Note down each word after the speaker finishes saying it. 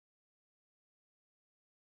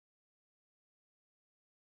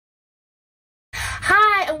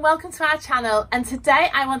and welcome to our channel, and today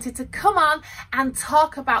I wanted to come on and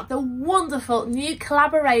talk about the wonderful new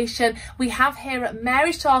collaboration we have here at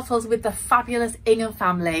Mary Shortle's with the fabulous Ingham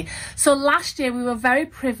family. So last year we were very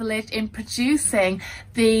privileged in producing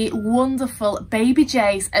the wonderful baby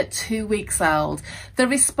Jace at 2 weeks old. The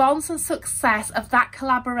response and success of that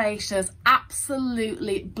collaboration has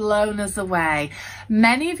absolutely blown us away.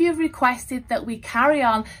 Many of you have requested that we carry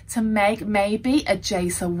on to make maybe a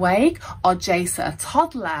Jace awake or Jace a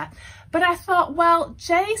toddler, but I thought, well,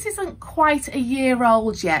 Jace isn't quite a year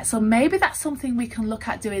old yet, so maybe that's something we can look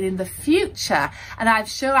at doing in the future, and I'm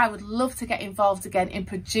sure I would love to get involved again in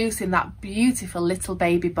producing that beautiful little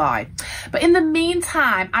baby boy. But in the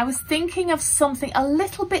meantime, I was thinking of something a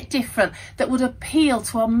little bit different that would appeal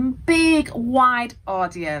to a big wide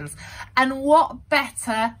audience, and what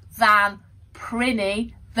better than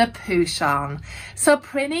Prinny the Poochon. So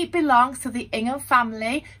Prinny belongs to the Ingham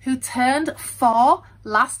family, who turned 4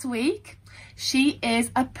 last week. She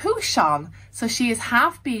is a Poochon, so she is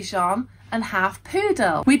half Bichon and half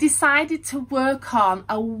poodle. We decided to work on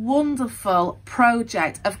a wonderful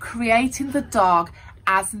project of creating the dog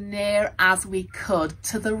as near as we could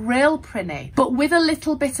to the real Prinny, but with a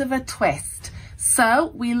little bit of a twist.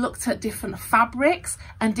 So we looked at different fabrics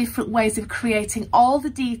and different ways of creating all the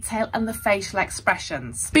detail and the facial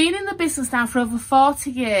expressions. Being in the business now for over 40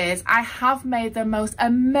 years, I have made the most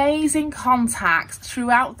amazing contacts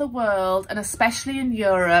throughout the world, and especially in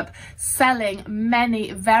Europe, selling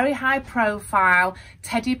many very high profile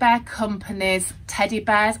teddy bear companies, teddy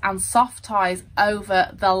bears and soft toys over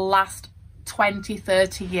the last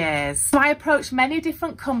 20-30 years. So I approached many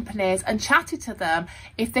different companies and chatted to them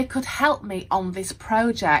if they could help me on this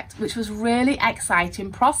project, which was really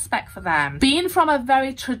exciting prospect for them. Being from a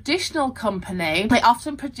very traditional company, they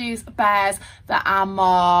often produce bears that are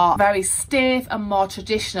more very stiff and more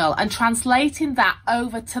traditional, and translating that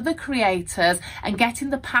over to the creators and getting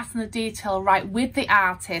the pattern and the detail right with the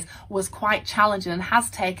artist was quite challenging and has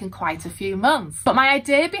taken quite a few months. But my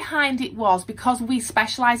idea behind it was, because we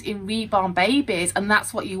specialise in reborn babies, and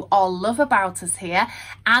that's what you all love about us here,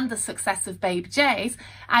 and the success of baby Jace,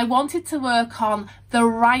 I wanted to work on the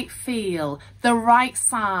right feel, the right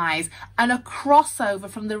size, and a crossover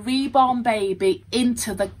from the reborn baby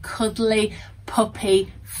into the cuddly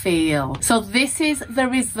puppy feel. So this is the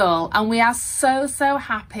result, and we are so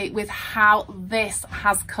happy with how this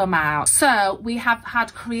has come out. So we have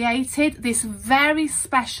had created this very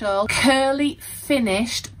special curly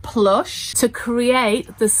finished plush to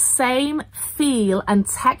create the same feel and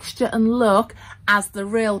texture and look as the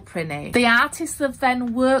real Prinny. The artists have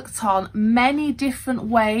then worked on many different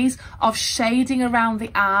ways of shading around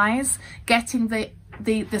the eyes, getting the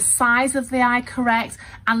size of the eye correct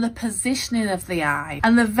and the positioning of the eye,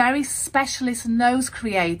 and the very specialist nose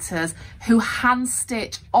creators who hand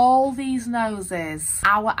stitch all these noses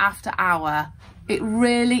hour after hour. It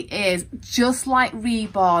really is just like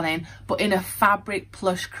reborning, but in a fabric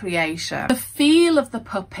plush creation. The feel of the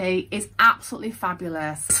puppy is absolutely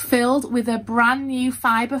fabulous. It's filled with a brand new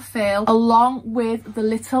fibre fill along with the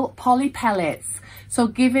little poly pellets, so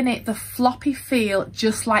giving it the floppy feel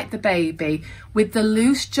just like the baby, with the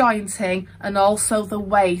loose jointing and also the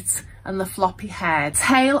weight and the floppy head.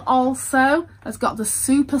 Tail also has got the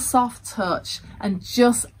super soft touch and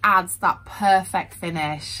just adds that perfect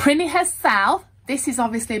finish. Prinny herself, this is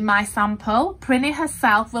obviously my sample. Prinny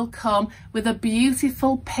herself will come with a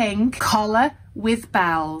beautiful pink collar with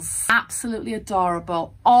bells. Absolutely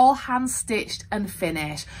adorable, all hand stitched and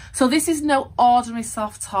finished. So this is no ordinary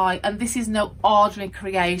soft toy, and this is no ordinary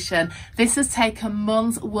creation. This has taken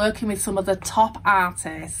months working with some of the top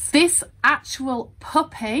artists. This actual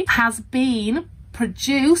puppy has been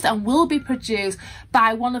produced and will be produced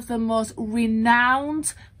by one of the most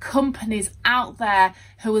renowned companies out there,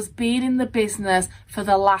 who has been in the business for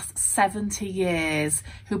the last 70 years,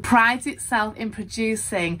 who prides itself in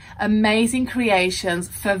producing amazing creations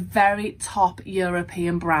for very top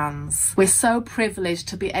European brands. We're so privileged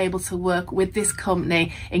to be able to work with this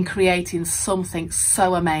company in creating something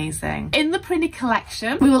so amazing. In the Prinny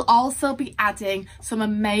collection, we will also be adding some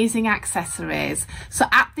amazing accessories. So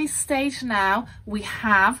at this stage now, we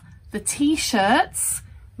have the t-shirts,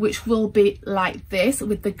 which will be like this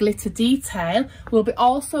with the glitter detail. We'll be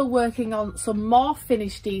also working on some more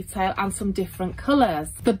finished detail and some different colours.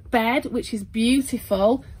 The bed, which is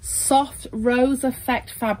beautiful, soft rose effect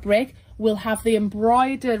fabric, will have the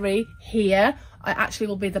embroidery here actually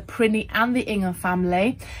will be the Prinny and the Ingham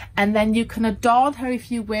family. And then you can adorn her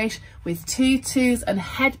if you wish with tutus and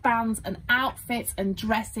headbands and outfits and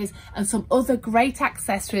dresses and some other great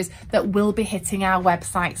accessories that will be hitting our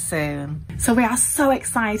website soon. So we are so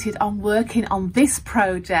excited on working on this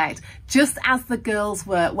project, just as the girls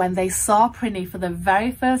were when they saw Prinny for the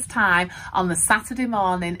very first time on the Saturday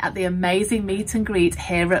morning at the amazing meet and greet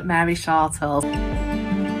here at Mary Shortle.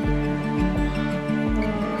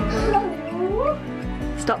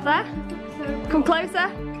 Stop there. Come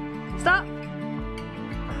closer. Stop.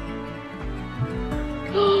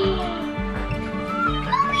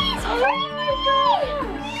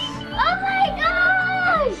 Oh my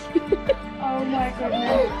gosh! Oh my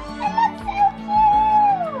goodness. It looks so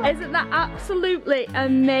cute! Isn't that absolutely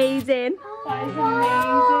amazing? That is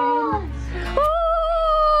amazing. Oh!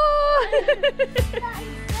 That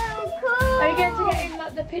is so cool. Are you going to get in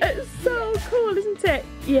like the picture? It's so cool, isn't it?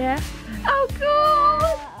 Yeah. Oh, cool!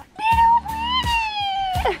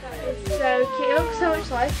 That is so cute. It looks so much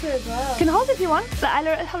like her as well. You can hold it if you want. Let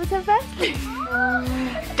Ella hold it first. Do you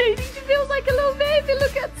think she feels like a little baby?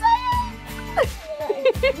 Look at that.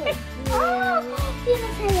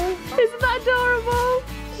 Isn't that adorable?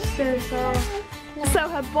 So soft. So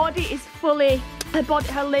her body is fully,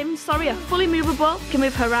 her limbs, are fully movable. You can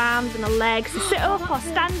move her arms and her legs to sit up or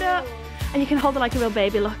stand up, and you can hold her like a real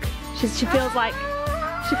baby. Look, she feels like,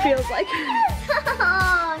 she feels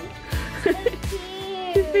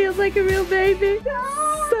like a real baby.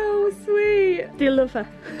 So sweet. Do you love her?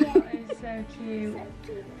 That is so cute.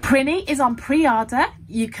 Prinny is on pre-order.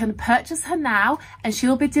 You can purchase her now and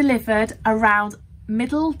she'll be delivered around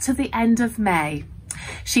middle to the end of May.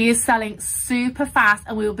 She is selling super fast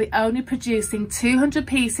and we will be only producing 200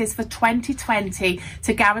 pieces for 2020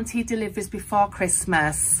 to guarantee deliveries before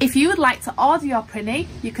Christmas. If you would like to order your Prinny,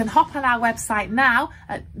 you can hop on our website now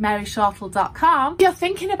at maryshortle.com. If you're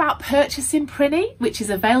thinking about purchasing Prinny, which is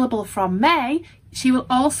available from May, she will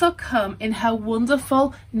also come in her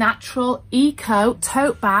wonderful natural eco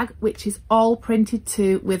tote bag, which is all printed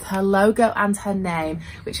too with her logo and her name,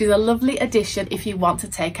 which is a lovely addition if you want to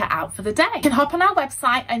take her out for the day. You can hop on our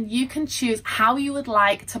website and you can choose how you would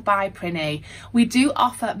like to buy Prinny. We do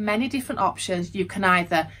offer many different options. You can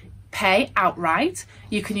either pay outright,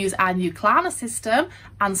 you can use our new Klarna system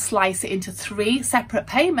and slice it into 3 separate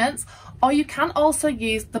payments, or you can also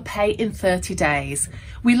use the pay in 30 days.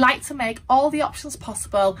 We like to make all the options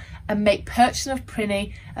possible and make purchasing of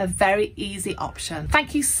Prinny a very easy option.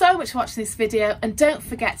 Thank you so much for watching this video, and don't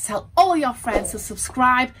forget to tell all your friends to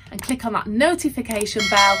subscribe and click on that notification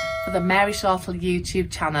bell for the Mary Shortle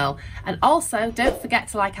YouTube channel. And also don't forget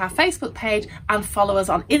to like our Facebook page and follow us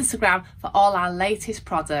on Instagram for all our latest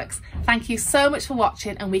products. Thank you so much for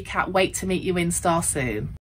watching, and we can't wait to meet you in store soon.